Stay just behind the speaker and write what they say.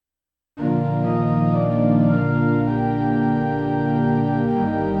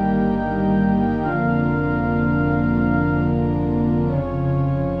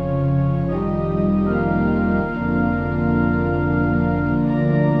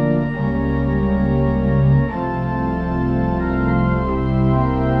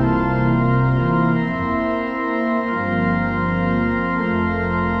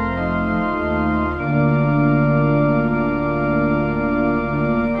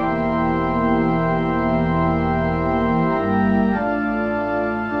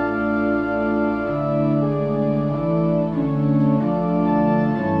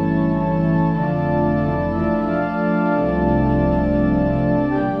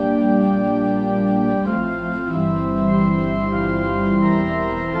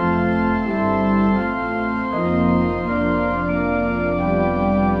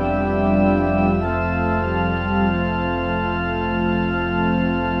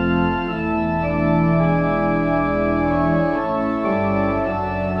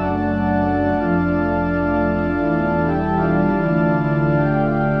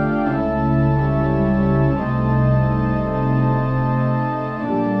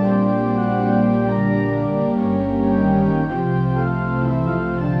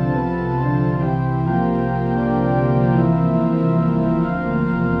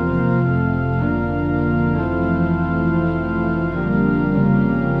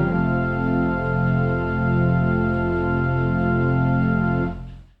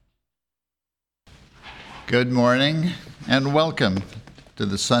Good morning and welcome to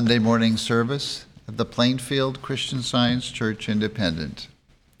the Sunday morning service of the Plainfield Christian Science Church Independent.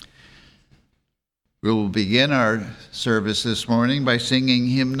 We will begin our service this morning by singing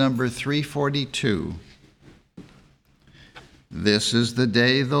hymn number 342. This is the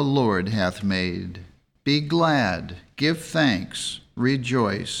day the Lord hath made. Be glad, give thanks,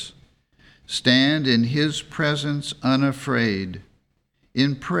 rejoice. Stand in his presence unafraid.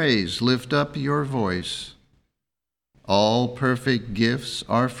 In praise lift up your voice. All perfect gifts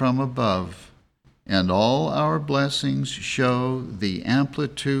are from above, and all our blessings show the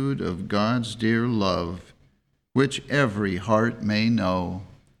amplitude of God's dear love, which every heart may know.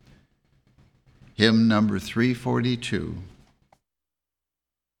 Hymn number 342.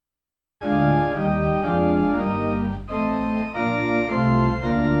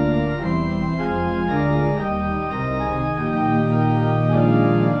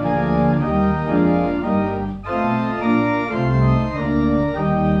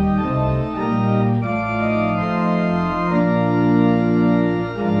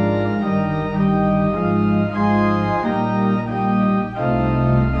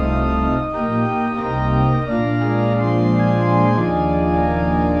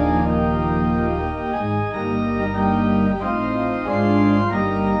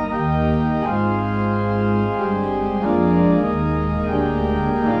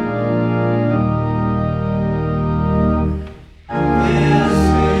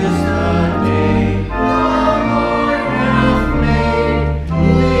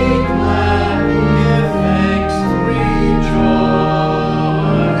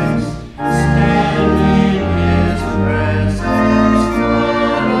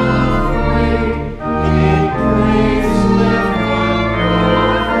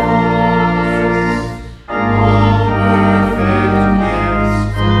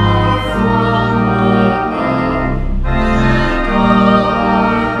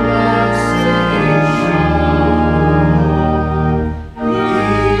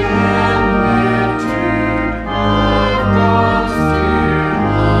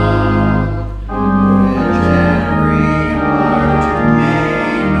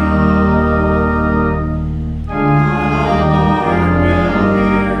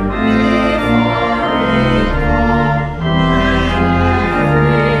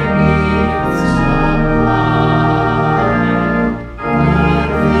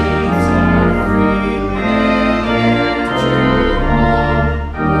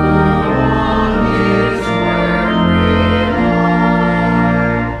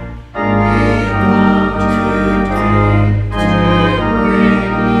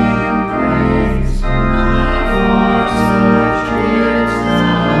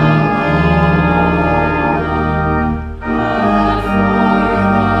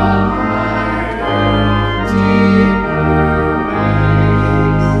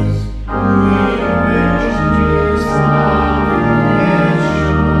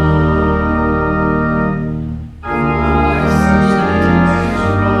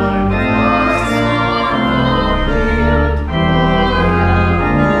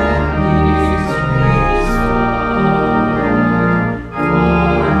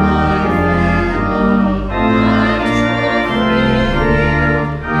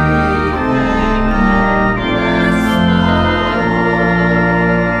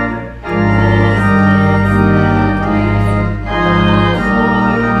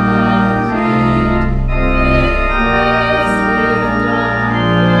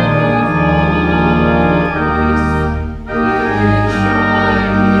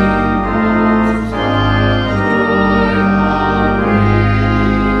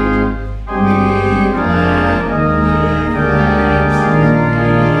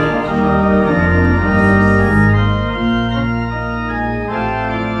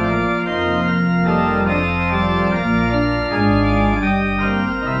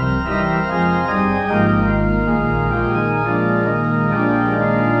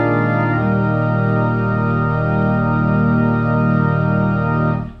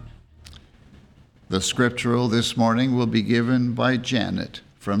 The scriptural this morning will be given by Janet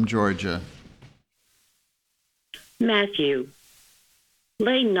from Georgia. Matthew,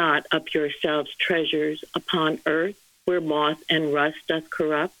 lay not up yourselves treasures upon earth, where moth and rust doth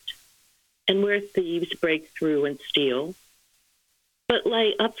corrupt, and where thieves break through and steal. But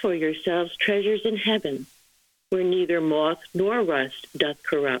lay up for yourselves treasures in heaven, where neither moth nor rust doth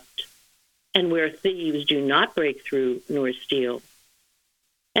corrupt, and where thieves do not break through nor steal.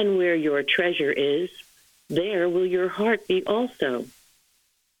 And where your treasure is, there will your heart be also.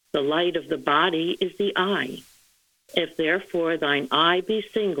 The light of the body is the eye. If therefore thine eye be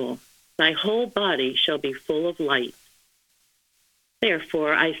single, thy whole body shall be full of light.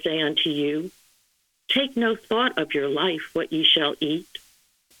 Therefore I say unto you, take no thought of your life, what ye shall eat,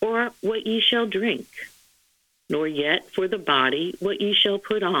 or what ye shall drink, nor yet for the body what ye shall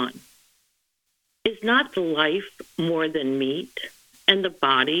put on. Is not the life more than meat, and the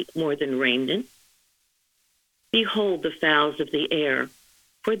body more than raiment? Behold the fowls of the air,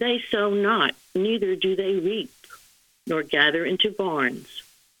 for they sow not, neither do they reap, nor gather into barns,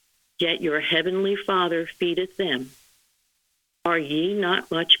 yet your heavenly Father feedeth them. Are ye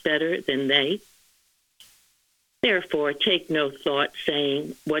not much better than they? Therefore take no thought,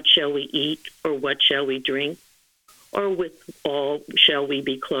 saying, what shall we eat, or what shall we drink, or withal shall we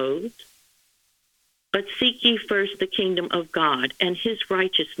be clothed? But seek ye first the kingdom of God and his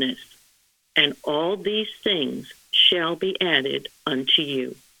righteousness, and all these things shall be added unto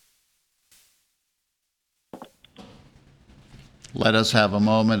you. Let us have a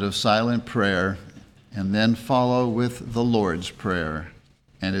moment of silent prayer and then follow with the Lord's Prayer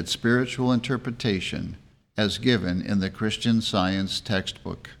and its spiritual interpretation as given in the Christian Science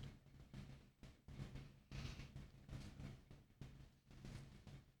textbook.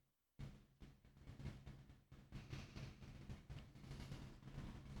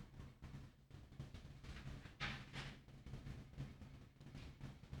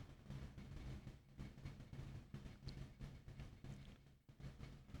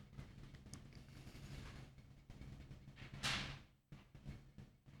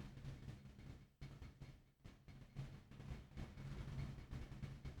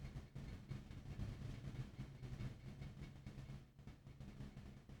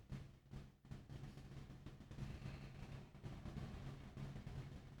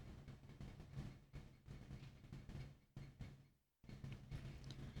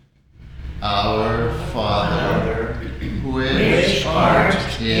 Our Father, which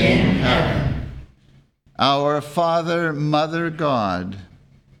art in heaven, our Father, Mother God,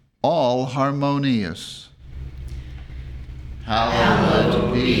 all harmonious,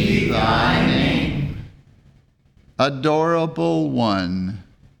 hallowed be thy name. Adorable One,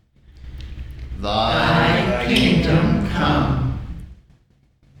 thy kingdom come.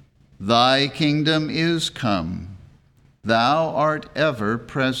 Thy kingdom is come. Thou art ever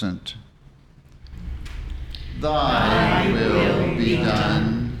present. Thy will be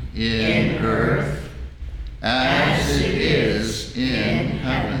done in earth as it is in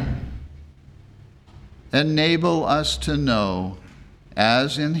heaven. Enable us to know,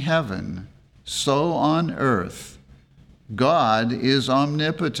 as in heaven, so on earth, God is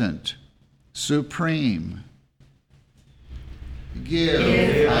omnipotent, supreme.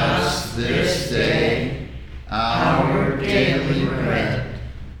 Give us this day our daily bread.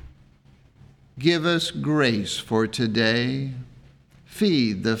 Give us grace for today.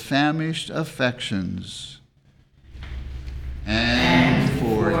 Feed the famished affections. And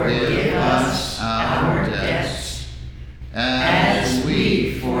forgive us our debts, as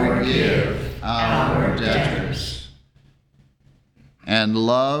we forgive our debtors. And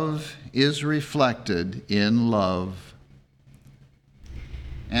love is reflected in love.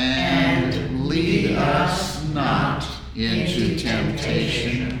 And lead us not into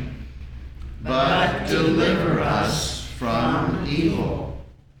temptation, but deliver us from evil.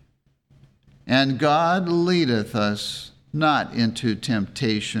 And God leadeth us not into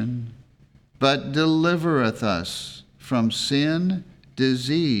temptation, but delivereth us from sin,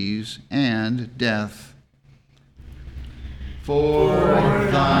 disease, and death. For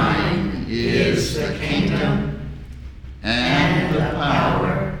thine is the kingdom, and the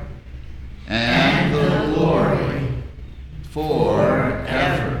power, and the glory,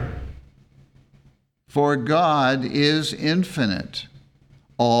 forever. For God is infinite,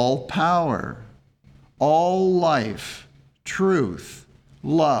 all power, all life, truth,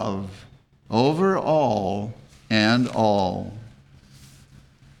 love, over all and all.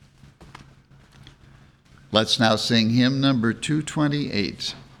 Let's now sing hymn number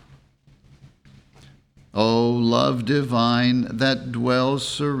 228. O love divine that dwells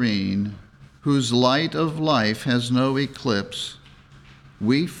serene, whose light of life has no eclipse,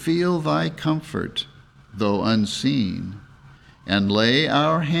 we feel thy comfort, though unseen, and lay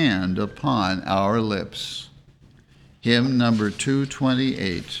our hand upon our lips. Hymn number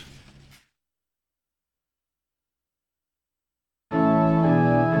 228.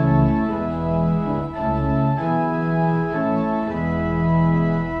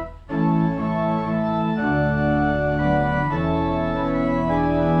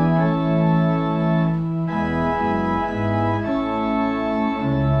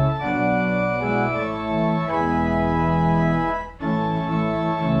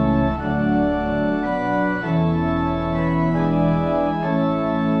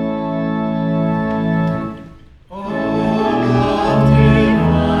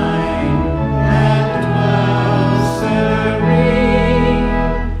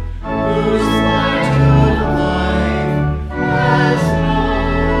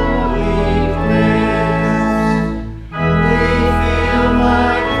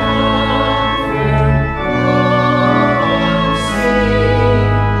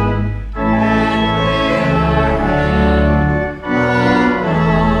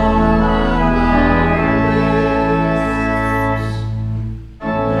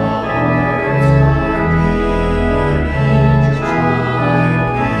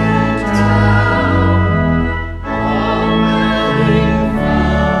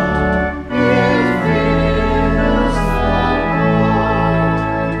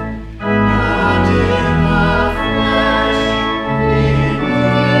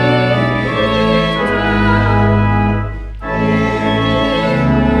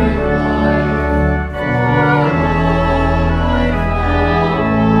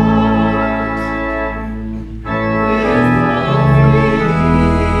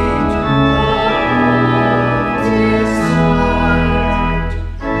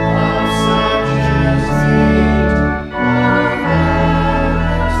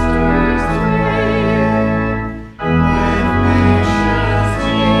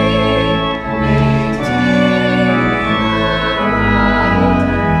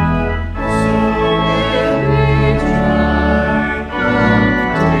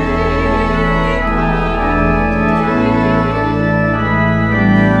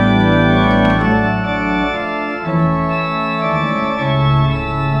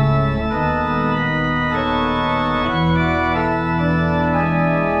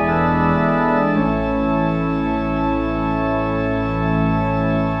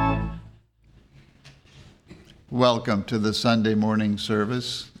 Welcome to the Sunday morning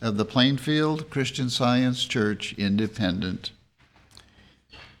service of the Plainfield Christian Science Church Independent.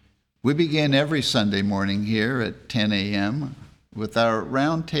 We begin every Sunday morning here at 10 a.m. with our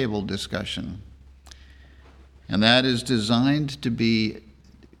roundtable discussion, and that is designed to be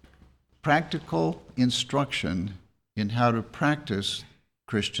practical instruction in how to practice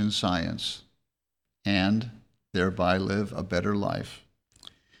Christian Science and thereby live a better life.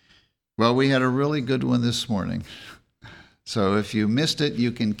 Well, we had a really good one this morning. So if you missed it,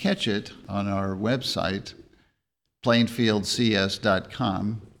 you can catch it on our website,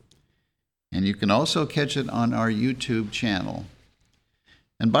 plainfieldcs.com, and you can also catch it on our YouTube channel.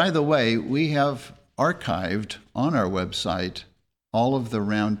 And by the way, we have archived on our website all of the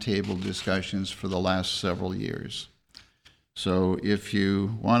roundtable discussions for the last several years. So if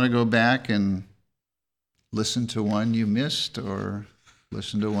you want to go back and listen to one you missed or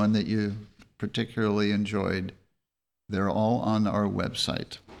listen to one that you particularly enjoyed, they're all on our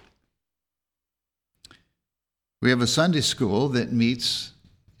website. We have a Sunday school that meets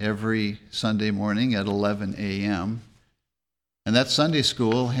every Sunday morning at 11 a.m., and that Sunday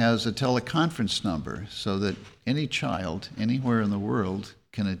school has a teleconference number so that any child anywhere in the world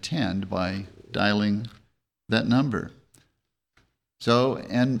can attend by dialing that number. So,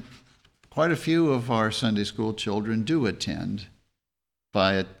 and quite a few of our Sunday school children do attend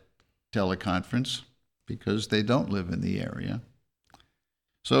by a teleconference because they don't live in the area.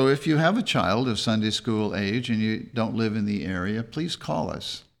 So if you have a child of Sunday school age and you don't live in the area, please call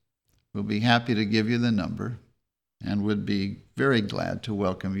us. We'll be happy to give you the number and would be very glad to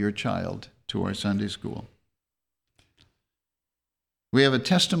welcome your child to our Sunday school. We have a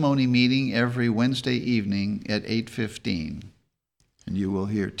testimony meeting every Wednesday evening at 8:15, and you will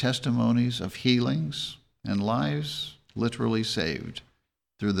hear testimonies of healings and lives literally saved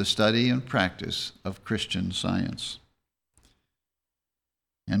through the study and practice of Christian Science.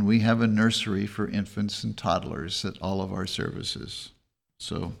 And we have a nursery for infants and toddlers at all of our services,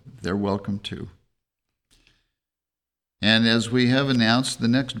 so they're welcome too. And as we have announced, the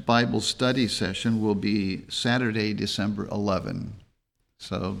next Bible study session will be Saturday, December 11.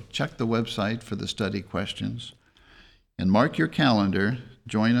 So check the website for the study questions and mark your calendar.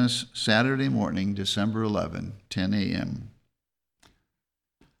 Join us Saturday morning, December 11, 10 a.m.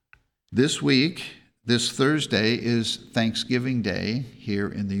 This week, this Thursday, is Thanksgiving Day here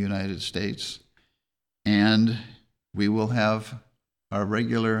in the United States, and we will have our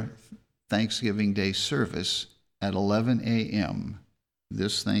regular Thanksgiving Day service at 11 a.m.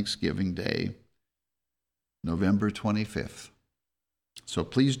 this Thanksgiving Day, November 25th. So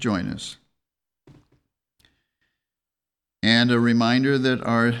please join us. And a reminder that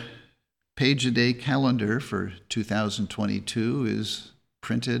our Page-A-Day calendar for 2022 is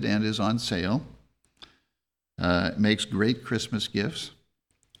printed and is on sale. It makes great Christmas gifts.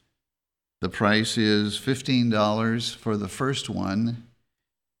 The price is $15 for the first one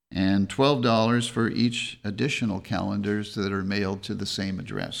and $12 for each additional calendars that are mailed to the same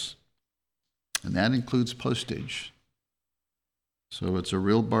address. And that includes postage. So it's a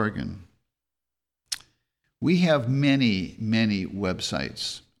real bargain. We have many, many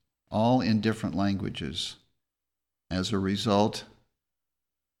websites, all in different languages. As a result,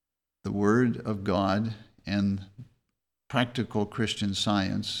 the Word of God and practical Christian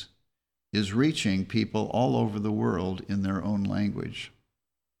Science is reaching people all over the world in their own language.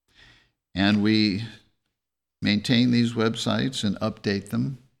 And we maintain these websites and update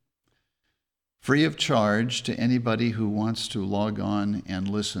them free of charge to anybody who wants to log on and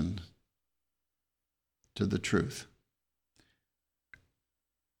listen to the truth.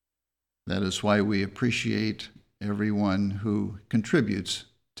 That is why we appreciate everyone who contributes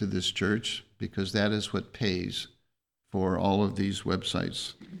to this church, because that is what pays for all of these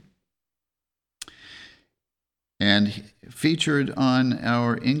websites. And featured on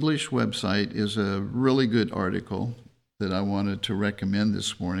our English website is a really good article that I wanted to recommend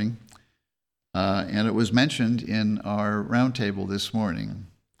this morning. And it was mentioned in our roundtable this morning.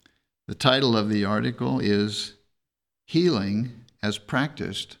 The title of the article is Healing as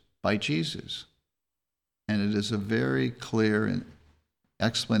Practiced by Jesus. And it is a very clear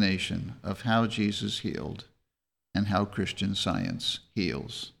explanation of how Jesus healed and how Christian Science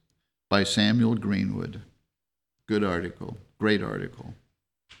heals by Samuel Greenwood. Good article, great article.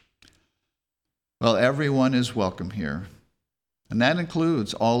 Well, everyone is welcome here, and that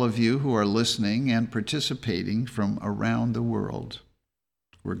includes all of you who are listening and participating from around the world.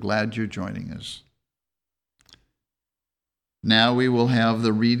 We're glad you're joining us. Now we will have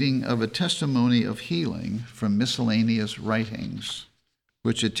the reading of a testimony of healing from miscellaneous writings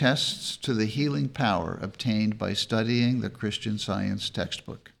which attests to the healing power obtained by studying the Christian Science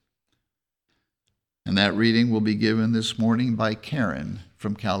textbook. And that reading will be given this morning by Karen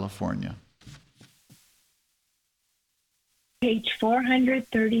from California. Page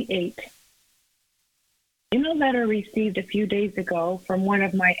 438. In a letter received a few days ago from one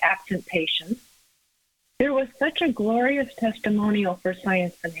of my absent patients, there was such a glorious testimonial for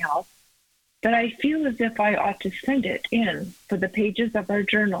science and health that I feel as if I ought to send it in for the pages of our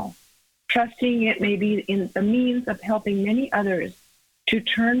journal, trusting it may be in the means of helping many others to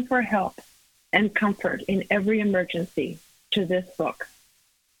turn for help and comfort in every emergency to this book.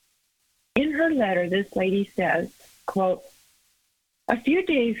 In her letter, this lady says, quote, "A few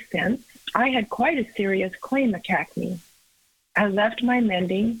days since, I had quite a serious claim attack me. I left my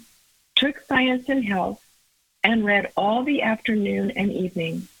mending, took Science and Health, and read all the afternoon and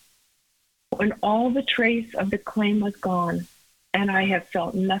evening. When all the trace of the claim was gone, and I have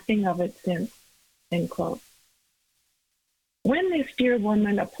felt nothing of it since." End quote. When this dear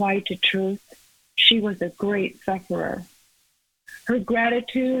woman applied to truth, she was a great sufferer. Her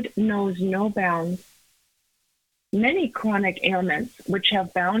gratitude knows no bounds. Many chronic ailments which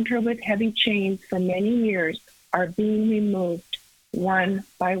have bound her with heavy chains for many years are being removed one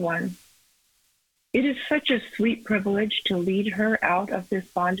by one. It is such a sweet privilege to lead her out of this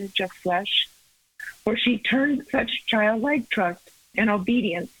bondage of flesh, for she turns such childlike trust and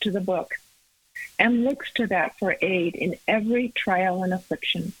obedience to the book, and looks to that for aid in every trial and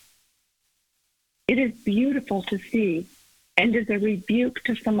affliction. It is beautiful to see, and is a rebuke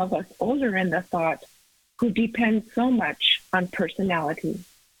to some of us older in the thought, who depend so much on personality.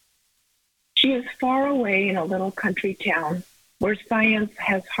 She is far away in a little country town where science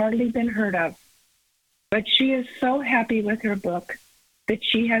has hardly been heard of, but she is so happy with her book that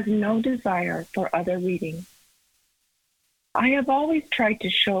she has no desire for other reading. I have always tried to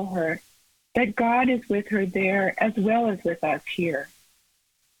show her that God is with her there as well as with us here,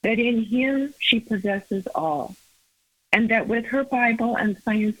 that in Him she possesses all, and that with her Bible and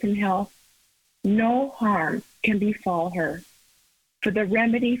Science and Health, no harm can befall her, for the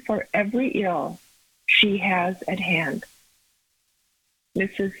remedy for every ill she has at hand.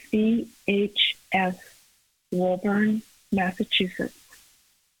 Mrs. C.H.S. Woburn, Massachusetts.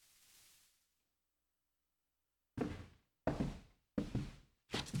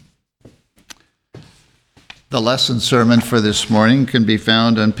 The lesson sermon for this morning can be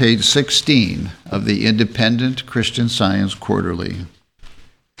found on page 16 of the Independent Christian Science Quarterly.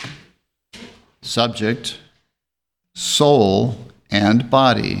 Subject, soul and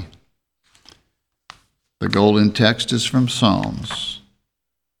body. The golden text is from Psalms.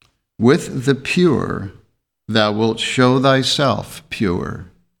 With the pure thou wilt show thyself pure.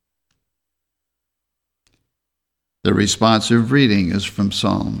 The responsive reading is from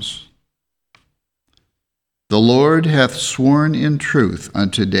Psalms. The Lord hath sworn in truth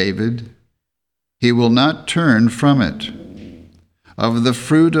unto David, he will not turn from it. Of the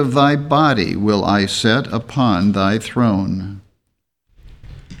fruit of thy body will I set upon thy throne.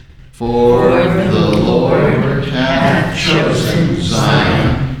 For the Lord hath chosen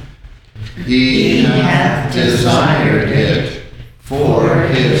Zion, he hath desired it for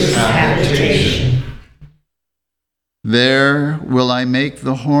his habitation. There will I make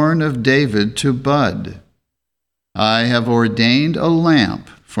the horn of David to bud. I have ordained a lamp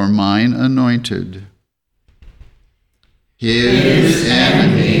for mine anointed. His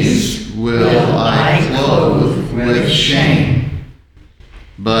enemies will I clothe with shame,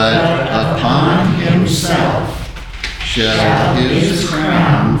 but upon himself shall his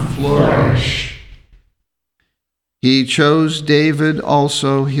crown flourish. He chose David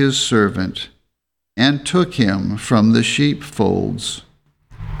also his servant, and took him from the sheepfolds,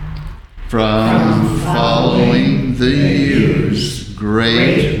 from following the ewes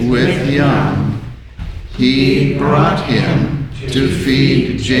great with young. He brought him to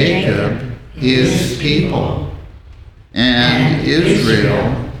feed Jacob his people, and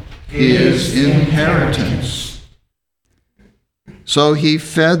Israel his inheritance. So he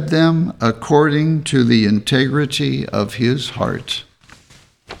fed them according to the integrity of his heart.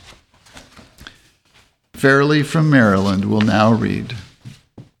 Fairley from Maryland will now read.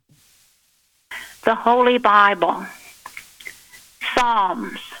 The Holy Bible.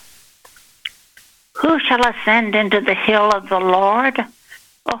 Psalms. Who shall ascend into the hill of the Lord?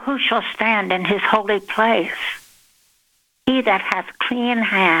 Or who shall stand in his holy place? He that hath clean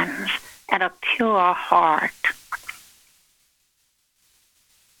hands and a pure heart.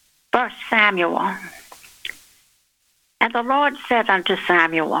 1 Samuel. And the Lord said unto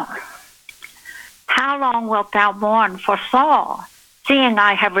Samuel, How long wilt thou mourn for Saul, seeing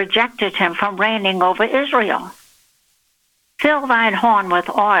I have rejected him from reigning over Israel? Fill thine horn with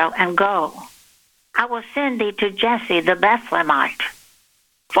oil and go. I will send thee to Jesse the Bethlehemite,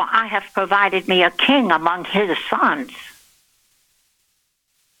 for I have provided me a king among his sons.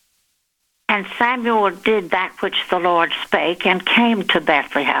 And Samuel did that which the Lord spake, and came to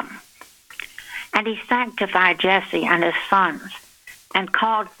Bethlehem. And he sanctified Jesse and his sons, and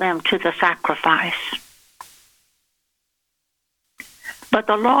called them to the sacrifice. But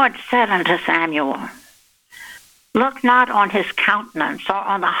the Lord said unto Samuel, Look not on his countenance or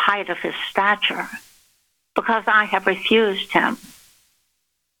on the height of his stature, because I have refused him.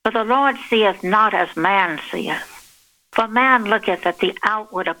 For the Lord seeth not as man seeth. For man looketh at the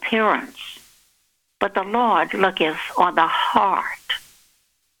outward appearance, but the Lord looketh on the heart.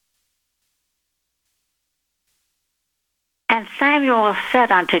 And Samuel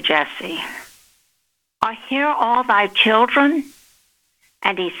said unto Jesse, Are here all thy children?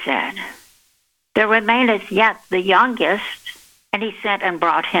 And he said, There remaineth yet the youngest. And he sent and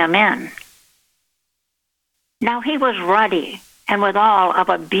brought him in. Now he was ruddy, and withal of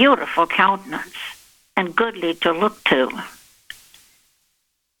a beautiful countenance, and goodly to look to.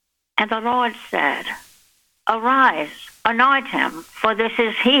 And the Lord said, Arise, anoint him, for this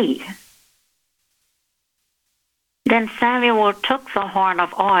is he. Then Samuel took the horn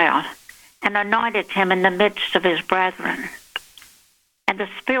of oil, and anointed him in the midst of his brethren. And the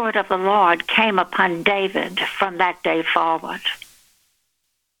Spirit of the Lord came upon David from that day forward.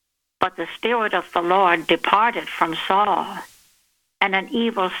 But the Spirit of the Lord departed from Saul, and an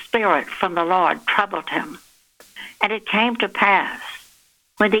evil spirit from the Lord troubled him. And it came to pass,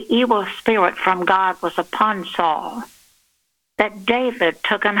 when the evil spirit from God was upon Saul, that David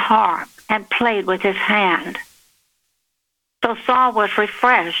took an harp and played with his hand. So Saul was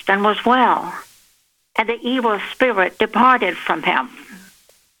refreshed and was well, and the evil spirit departed from him.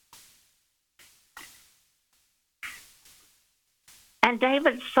 And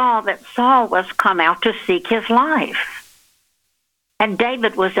David saw that Saul was come out to seek his life. And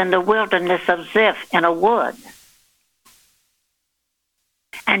David was in the wilderness of Ziph in a wood.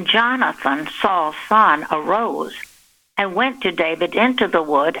 And Jonathan, Saul's son, arose and went to David into the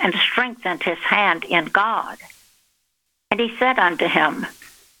wood and strengthened his hand in God. And he said unto him,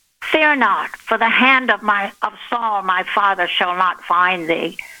 Fear not, for the hand of Saul my father shall not find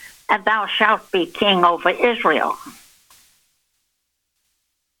thee, and thou shalt be king over Israel.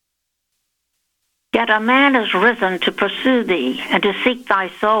 Yet a man is risen to pursue thee, and to seek thy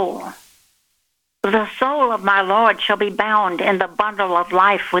soul. The soul of my Lord shall be bound in the bundle of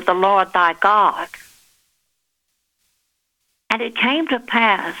life with the Lord thy God. And it came to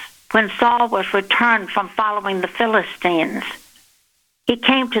pass, when Saul was returned from following the Philistines, he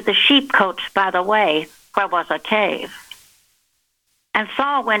came to the sheepcotes by the way, where was a cave. And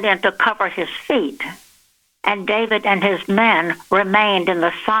Saul went in to cover his feet, and David and his men remained in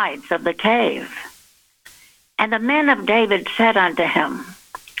the sides of the cave. And the men of David said unto him,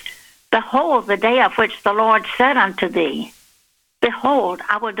 Behold, the day of which the Lord said unto thee, Behold,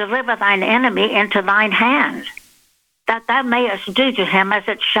 I will deliver thine enemy into thine hand, that thou mayest do to him as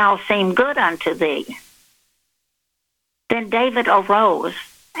it shall seem good unto thee. Then David arose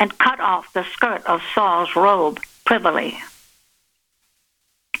and cut off the skirt of Saul's robe privily.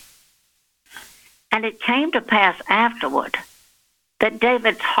 And it came to pass afterward that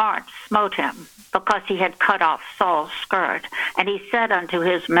David's heart smote him, because he had cut off Saul's skirt. And he said unto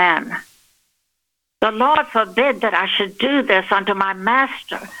his men, The Lord forbid that I should do this unto my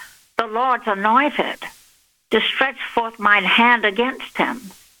master, the Lord's anointed, to stretch forth mine hand against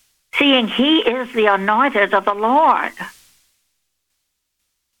him, seeing he is the anointed of the Lord.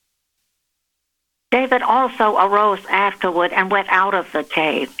 David also arose afterward and went out of the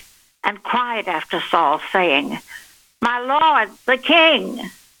cave, and cried after Saul, saying, My Lord, the king.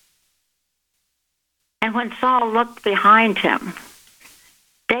 And when Saul looked behind him,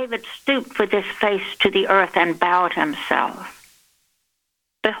 David stooped with his face to the earth and bowed himself.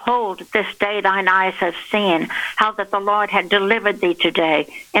 Behold, this day thine eyes have seen how that the Lord had delivered thee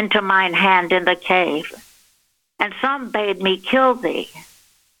today into mine hand in the cave. And some bade me kill thee,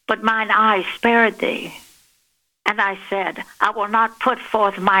 but mine eyes spared thee. And I said, I will not put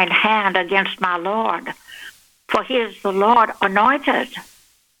forth mine hand against my Lord, for he is the Lord anointed.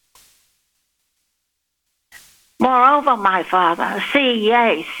 Moreover, my father,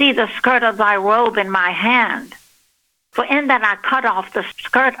 see the skirt of thy robe in my hand. For in that I cut off the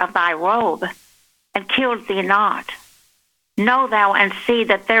skirt of thy robe, and killed thee not. Know thou and see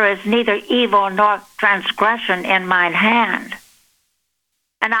that there is neither evil nor transgression in mine hand.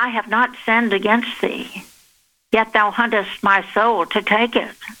 And I have not sinned against thee. yet thou huntest my soul to take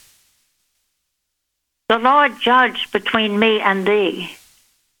it. The Lord judge between me and thee,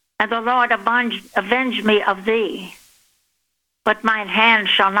 and the Lord avenge me of thee, but mine hand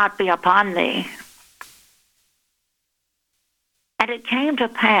shall not be upon thee. And it came to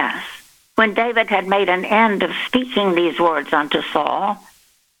pass, when David had made an end of speaking these words unto Saul,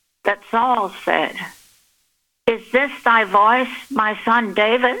 that Saul said, Is this thy voice, my son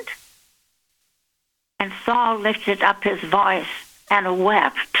David? And Saul lifted up his voice and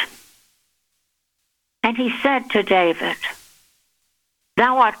wept. And he said to David,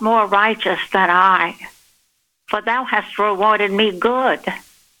 Thou art more righteous than I, for thou hast rewarded me good,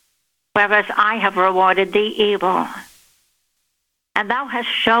 whereas I have rewarded thee evil. And thou hast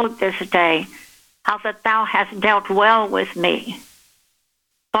showed this day how that thou hast dealt well with me,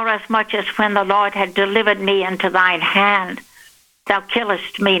 forasmuch as when the Lord had delivered me into thine hand, thou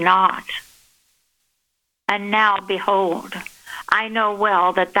killest me not. And now, behold, I know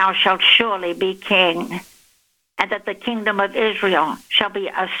well that thou shalt surely be king, and that the kingdom of Israel shall be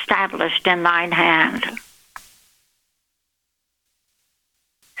established in thine hand.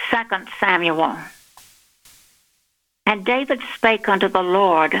 2 Samuel. And David spake unto the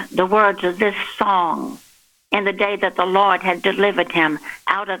Lord the words of this song in the day that the Lord had delivered him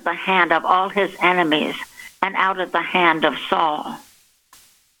out of the hand of all his enemies and out of the hand of Saul.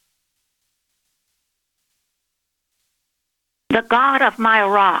 The God of my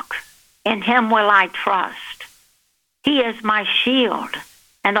rock, in him will I trust. He is my shield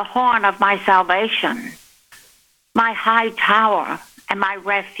and the horn of my salvation, my high tower and my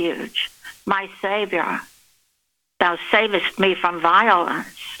refuge, my Savior. Thou savest me from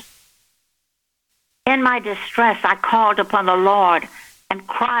violence. In my distress I called upon the Lord and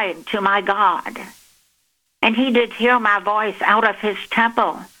cried to my God. And he did hear my voice out of his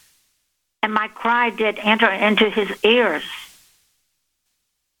temple, and my cry did enter into his ears.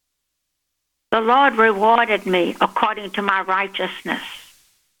 The Lord rewarded me according to my righteousness.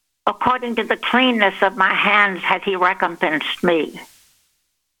 According to the cleanness of my hands hath he recompensed me.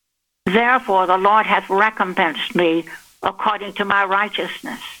 Therefore the Lord hath recompensed me according to my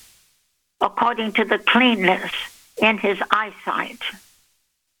righteousness, according to the cleanness in his eyesight.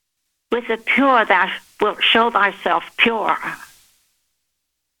 With the pure thou wilt show thyself pure.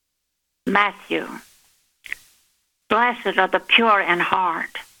 Matthew. Blessed are the pure in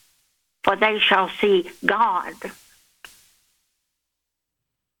heart, for they shall see God.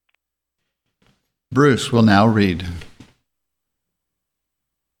 Bruce will now read.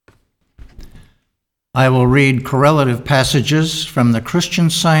 I will read correlative passages from the Christian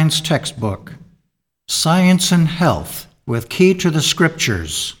Science textbook, Science and Health with Key to the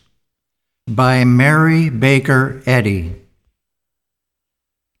Scriptures, by Mary Baker Eddy.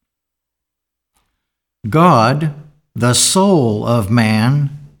 God, the soul of man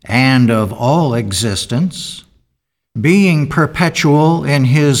and of all existence, being perpetual in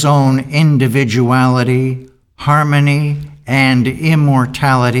his own individuality, harmony, and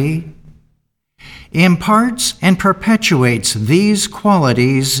immortality, imparts and perpetuates these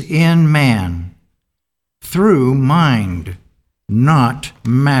qualities in man through mind, not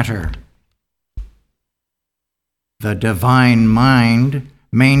matter. The divine mind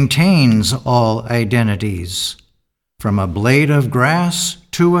maintains all identities, from a blade of grass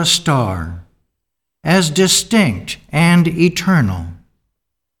to a star, as distinct and eternal.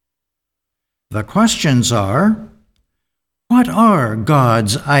 The questions are, what are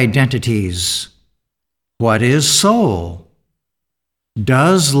God's identities? What is soul?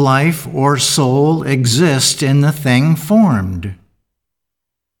 Does life or soul exist in the thing formed?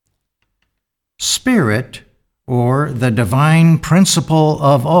 Spirit, or the divine principle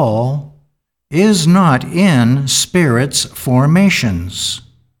of all, is not in spirit's formations.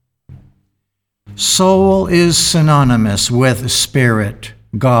 Soul is synonymous with spirit,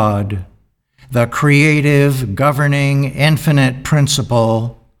 God, the creative, governing, infinite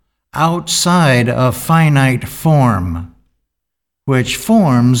principle outside of finite form, which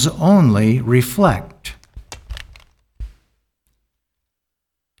forms only reflect.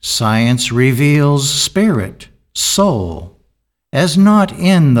 Science reveals spirit, soul, as not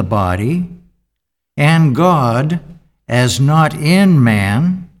in the body, and God as not in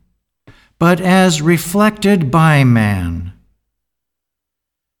man, but as reflected by man.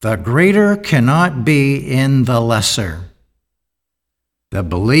 The greater cannot be in the lesser. The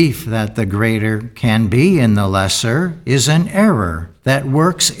belief that the greater can be in the lesser is an error that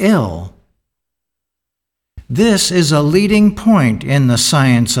works ill. This is a leading point in the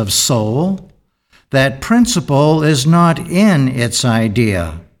science of soul, that principle is not in its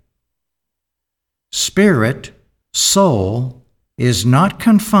idea. Spirit, soul is not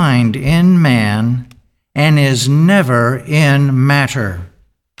confined in man and is never in matter.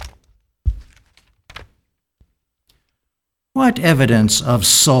 What evidence of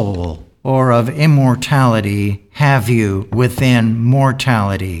soul or of immortality have you within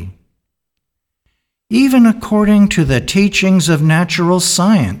mortality? Even according to the teachings of natural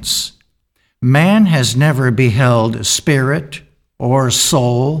science, man has never beheld spirit or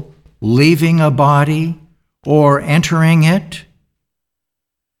soul leaving a body or entering it.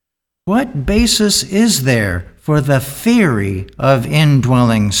 What basis is there for the theory of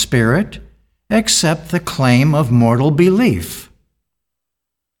indwelling spirit except the claim of mortal belief?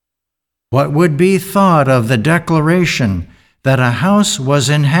 What would be thought of the declaration that a house was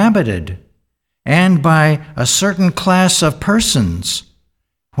inhabited, and by a certain class of persons,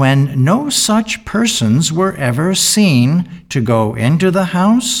 when no such persons were ever seen to go into the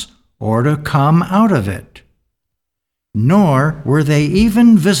house or to come out of it, nor were they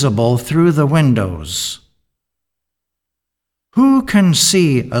even visible through the windows? Who can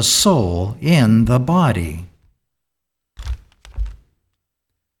see a soul in the body?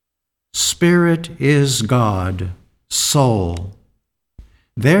 Spirit is God, soul.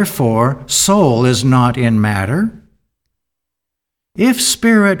 Therefore, soul is not in matter. If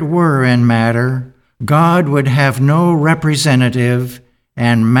spirit were in matter, God would have no representative,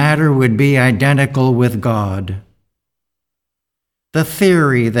 and matter would be identical with God. The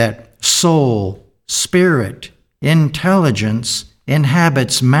theory that soul, spirit, intelligence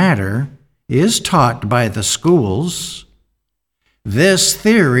inhabits matter is taught by the schools. This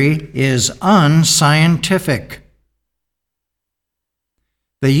theory is unscientific.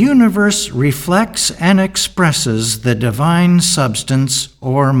 The universe reflects and expresses the divine substance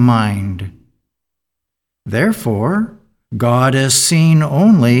or mind. Therefore, God is seen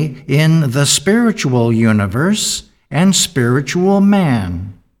only in the spiritual universe and spiritual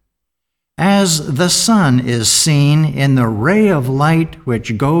man, as the sun is seen in the ray of light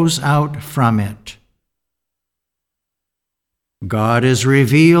which goes out from it. God is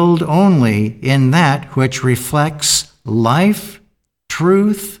revealed only in that which reflects life,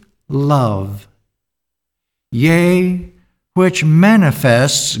 truth, love, yea, which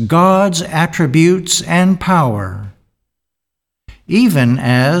manifests God's attributes and power, even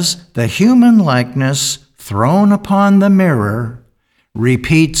as the human likeness thrown upon the mirror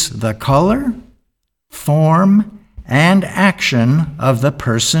repeats the color, form, and action of the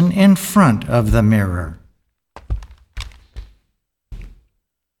person in front of the mirror.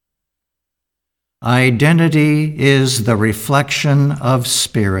 Identity is the reflection of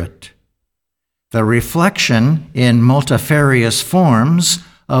spirit, the reflection in multifarious forms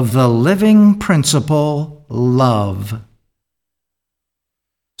of the living principle, love.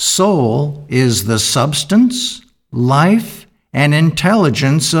 Soul is the substance, life, and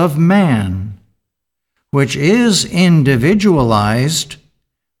intelligence of man, which is individualized,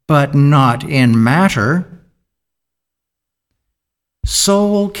 but not in matter.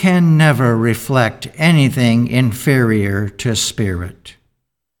 Soul can never reflect anything inferior to spirit.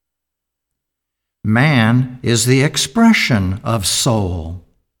 Man is the expression of soul.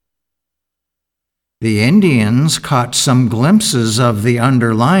 The Indians caught some glimpses of the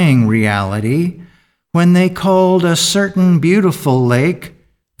underlying reality when they called a certain beautiful lake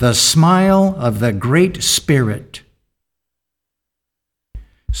the smile of the Great Spirit.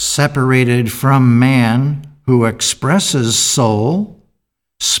 Separated from man, who expresses soul,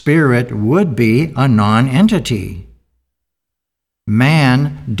 spirit would be a non-entity.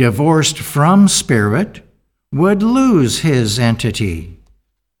 Man, divorced from spirit, would lose his entity.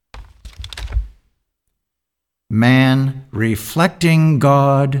 Man, reflecting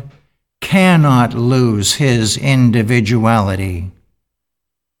God, cannot lose his individuality.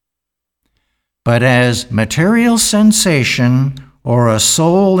 But as material sensation or a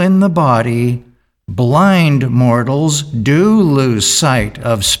soul in the body, blind mortals do lose sight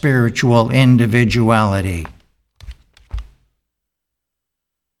of spiritual individuality.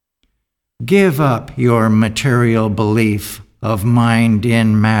 Give up your material belief of mind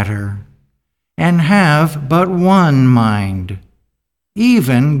in matter, and have but one mind,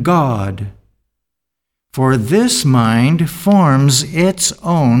 even God. For this mind forms its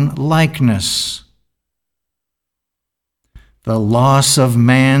own likeness. The loss of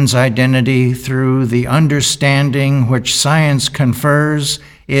man's identity through the understanding which science confers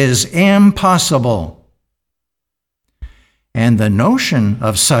is impossible. And the notion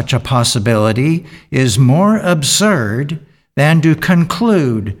of such a possibility is more absurd than to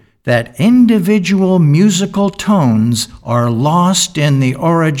conclude that individual musical tones are lost in the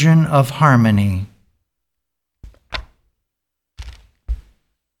origin of harmony.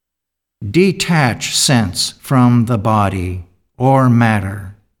 detach sense from the body or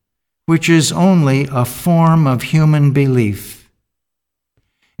matter, which is only a form of human belief.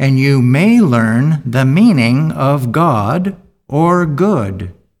 And you may learn the meaning of God or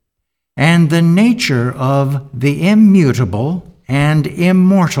good, and the nature of the immutable and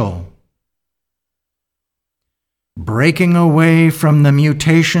immortal. Breaking away from the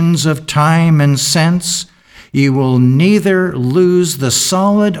mutations of time and sense, you will neither lose the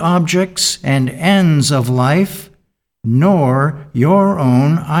solid objects and ends of life, nor your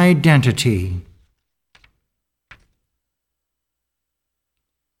own identity.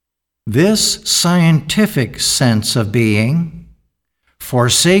 This scientific sense of being,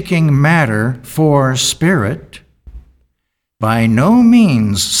 forsaking matter for spirit, by no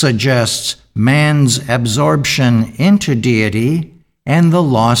means suggests man's absorption into deity and the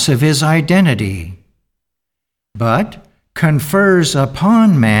loss of his identity, but confers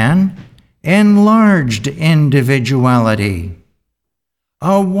upon man enlarged individuality,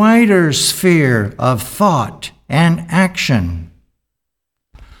 a wider sphere of thought and action,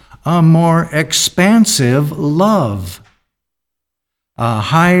 a more expansive love, a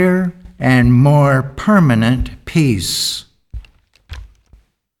higher and more permanent peace.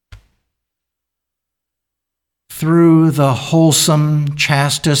 Through the wholesome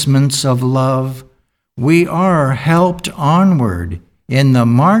chastisements of love, we are helped onward in the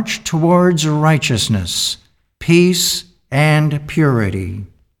march towards righteousness, peace, and purity.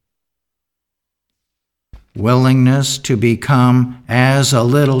 Willingness to become as a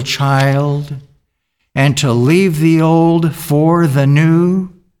little child and to leave the old for the new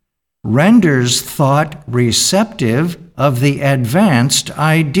renders thought receptive of the advanced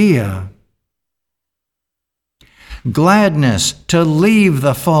idea. Gladness to leave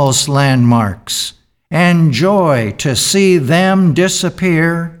the false landmarks, and joy to see them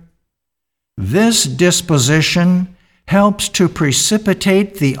disappear. This disposition helps to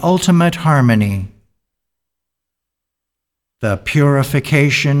precipitate the ultimate harmony. The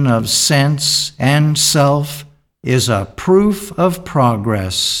purification of sense and self is a proof of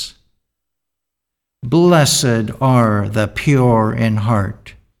progress. Blessed are the pure in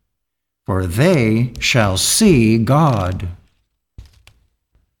heart, for they shall see God.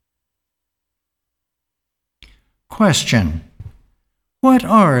 Question: what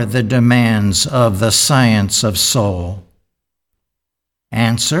are the demands of the science of soul?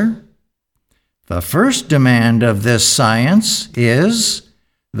 Answer: the first demand of this science is,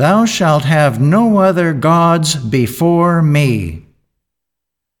 "Thou shalt have no other gods before me."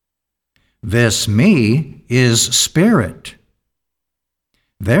 This me is spirit.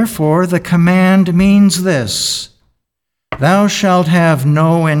 Therefore, the command means this: "Thou shalt have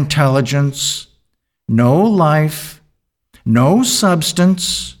no intelligence, no life, no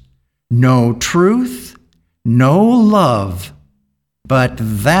substance, no truth, no love, but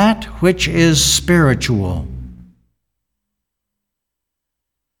that which is spiritual."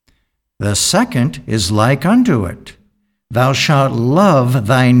 The second is like unto it: "Thou shalt love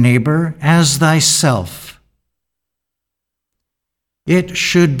thy neighbor as thyself." It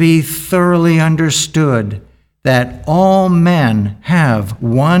should be thoroughly understood that all men have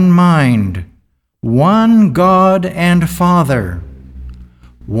one mind, one God and Father,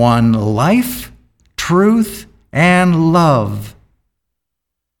 one life, truth, and love.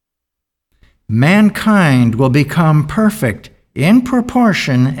 Mankind will become perfect in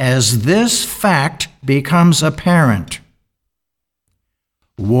proportion as this fact becomes apparent.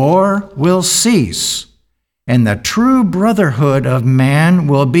 War will cease, and the true brotherhood of man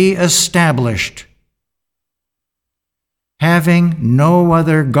will be established. Having no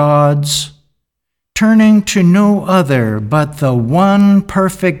other gods, turning to no other but the one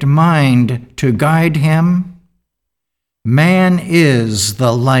perfect mind to guide him, man is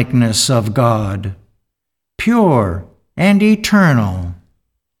the likeness of God, pure and eternal,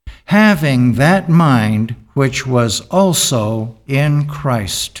 having that mind which was also in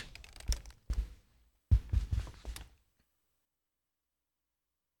Christ.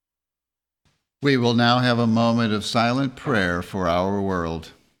 We will now have a moment of silent prayer for our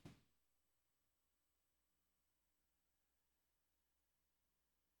world.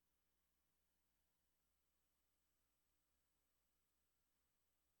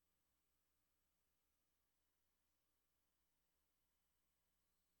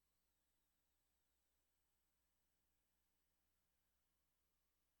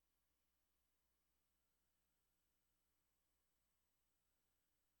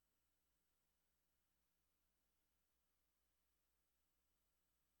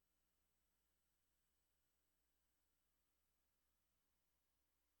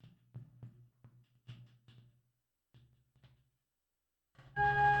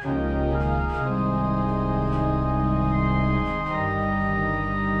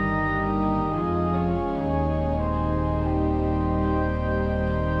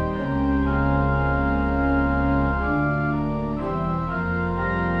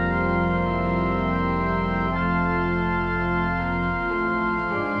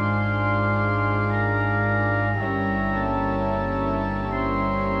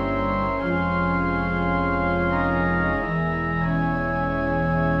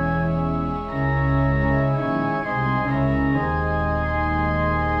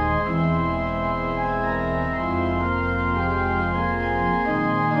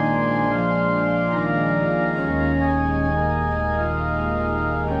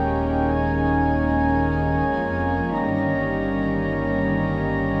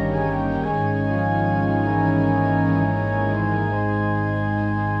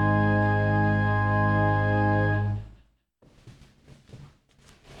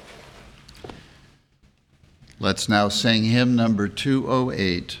 Let's now sing hymn number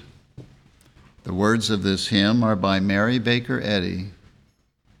 208. The words of this hymn are by Mary Baker Eddy.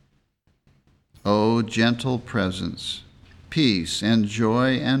 O gentle presence, peace and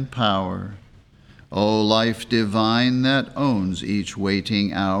joy and power, O life divine that owns each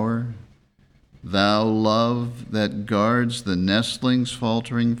waiting hour, thou love that guards the nestling's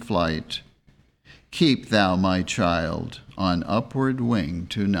faltering flight, keep thou my child on upward wing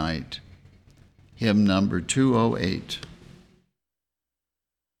tonight. Hymn number 208.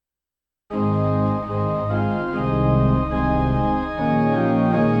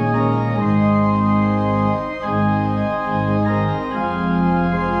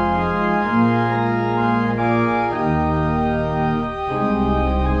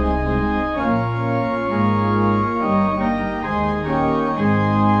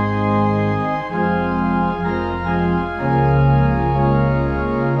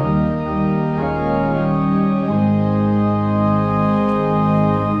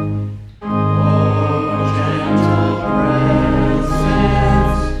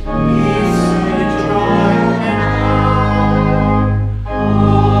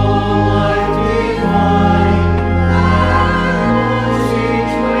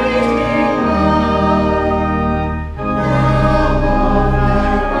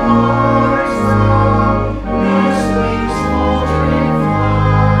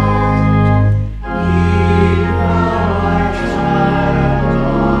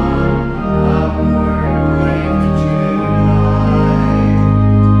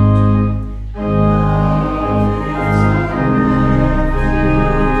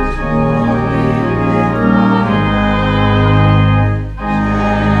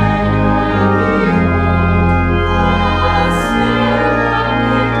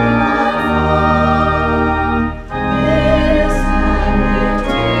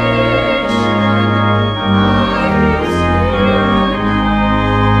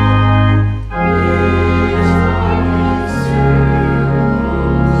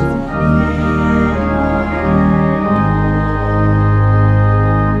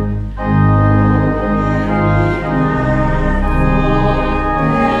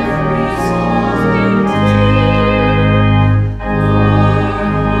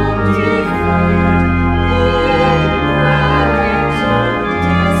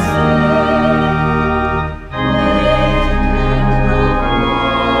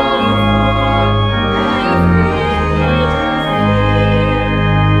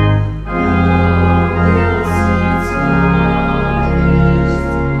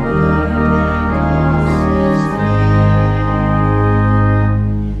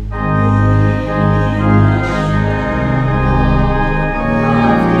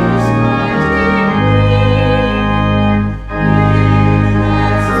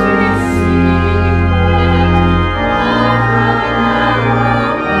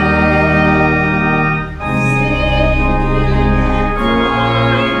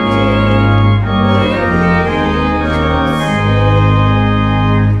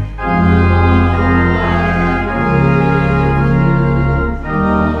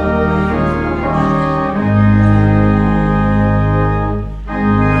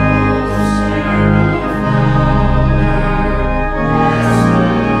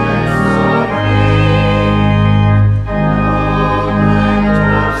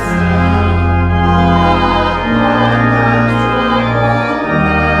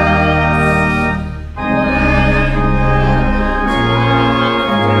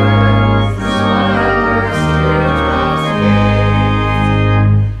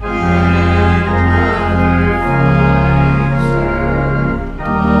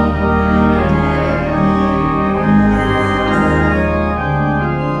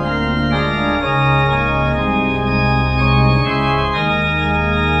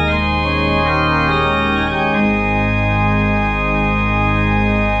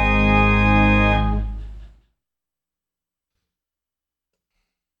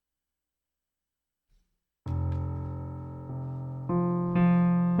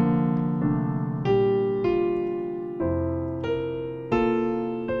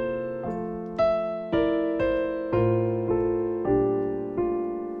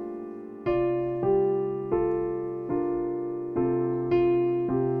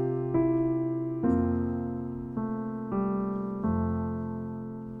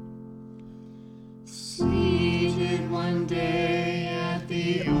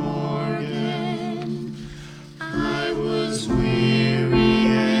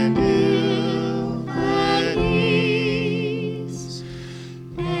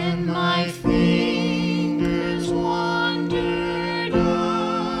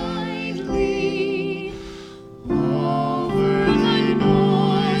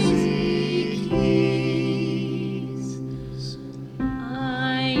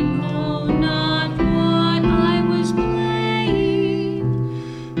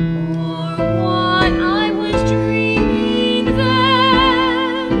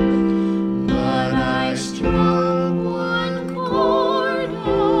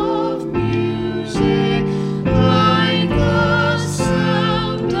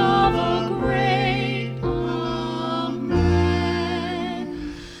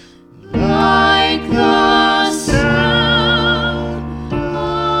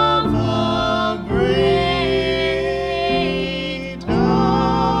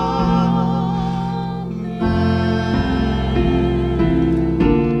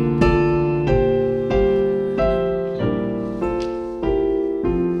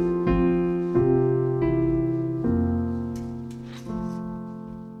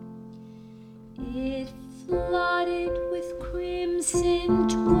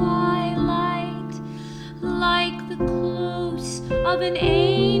 twilight, like the close of an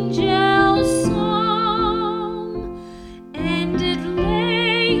angel's song, and it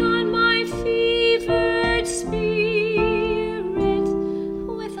lay on my fevered spirit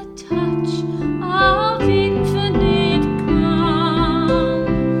with a touch of infinite calm.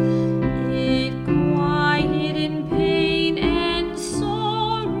 It quiet in pain and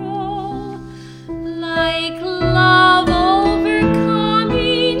sorrow, like love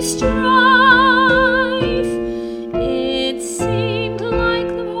overcoming strife. It seemed like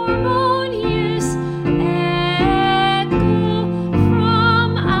the harmonious echo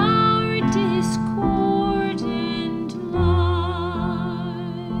from our discordant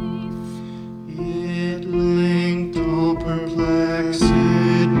life. It linked all perplexed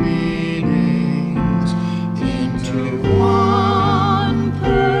meanings into one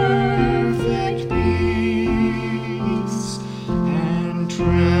perfect peace, and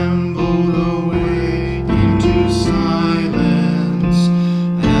trembled away into silence,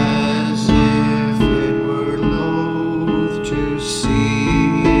 as if it were loath to cease.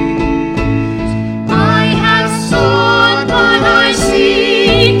 I have sought, but I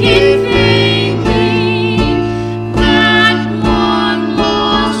seek in vainly that one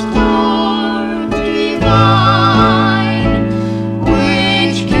lost chord divine,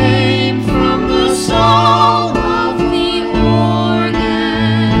 which came from the soul of the organ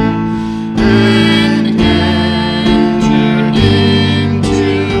and entered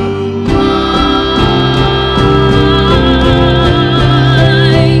into mine.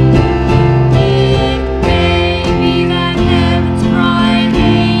 It may be that heaven's bright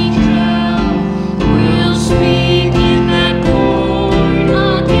angel will speak in that chord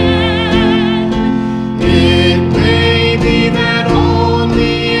again. It may be that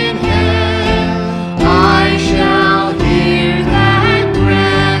only in hell I shall hear that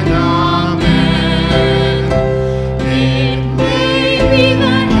grand amen. It may be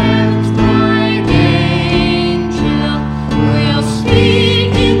that heaven's bright angel will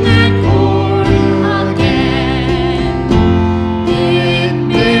speak in that chord again. It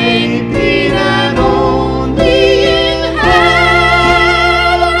may be that only in heaven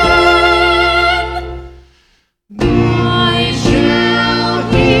I shall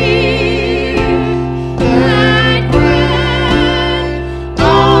hear that grand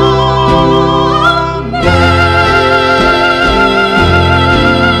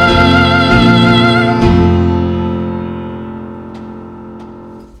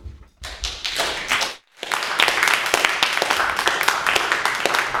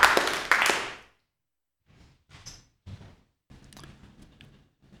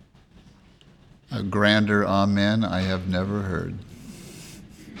A grander amen I have never heard.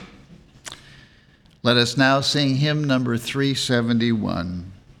 Let us now sing hymn number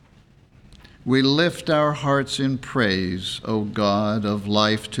 371. We lift our hearts in praise, O God of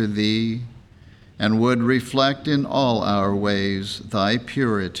life, to Thee, and would reflect in all our ways Thy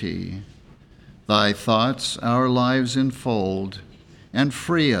purity. Thy thoughts our lives enfold, and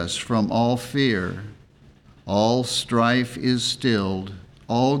free us from all fear. All strife is stilled,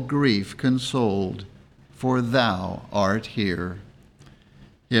 all grief consoled, for Thou art here.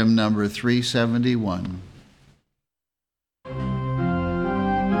 Hymn number 371.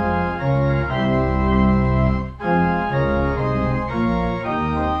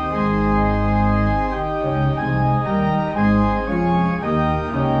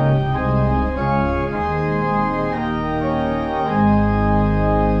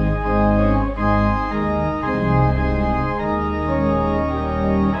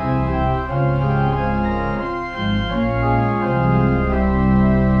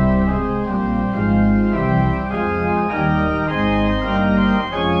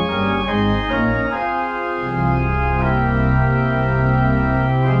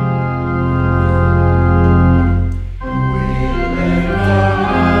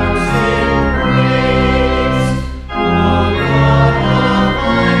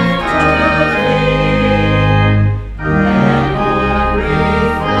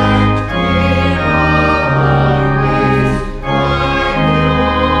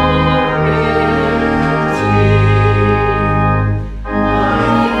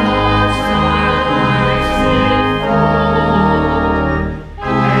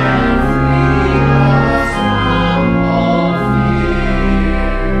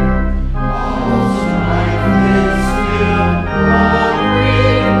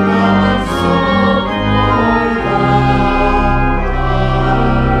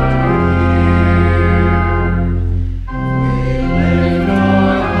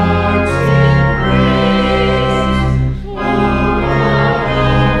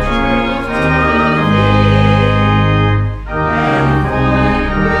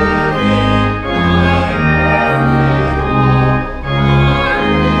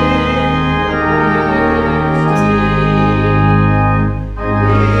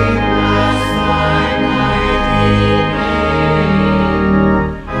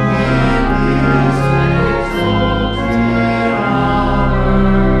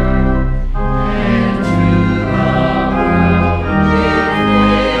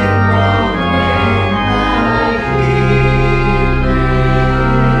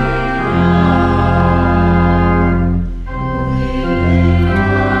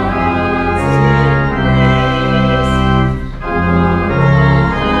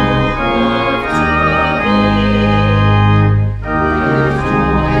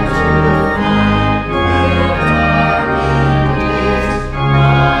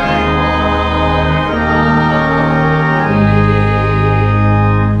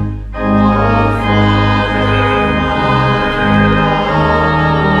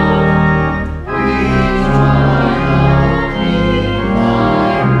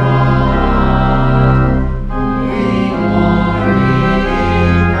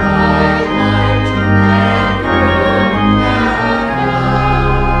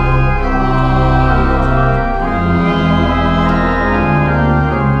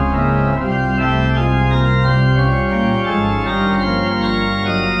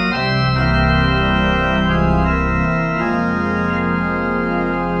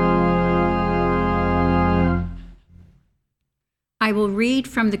 I will read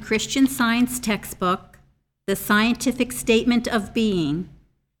from the Christian Science textbook, The Scientific Statement of Being,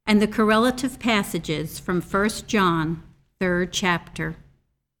 and the correlative passages from 1 John, 3rd chapter.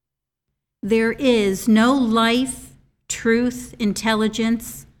 There is no life, truth,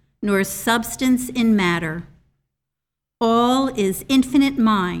 intelligence, nor substance in matter. All is infinite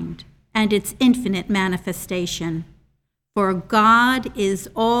mind and its infinite manifestation, for God is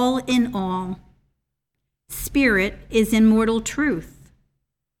all in all. Spirit is immortal truth.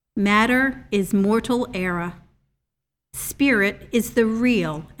 Matter is mortal error. Spirit is the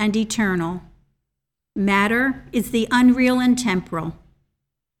real and eternal. Matter is the unreal and temporal.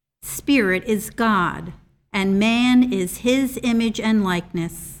 Spirit is God, and man is his image and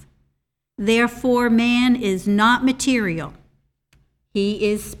likeness. Therefore, man is not material. He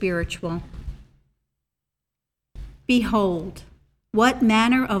is spiritual. Behold, what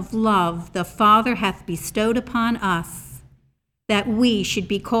manner of love the Father hath bestowed upon us, that we should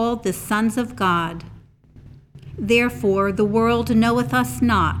be called the sons of God. Therefore the world knoweth us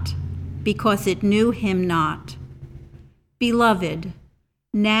not, because it knew him not. Beloved,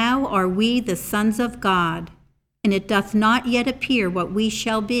 now are we the sons of God, and it doth not yet appear what we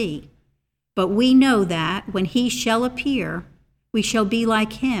shall be. But we know that, when he shall appear, we shall be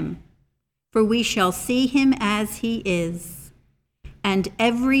like him, for we shall see him as he is. And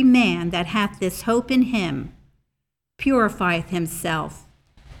every man that hath this hope in him purifieth himself,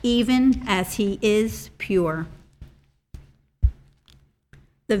 even as he is pure.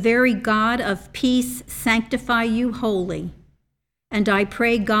 The very God of peace sanctify you wholly. And I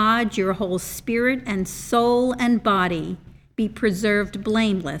pray God your whole spirit and soul and body be preserved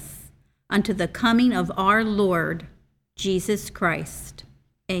blameless unto the coming of our Lord Jesus Christ.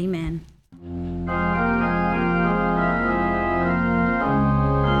 Amen.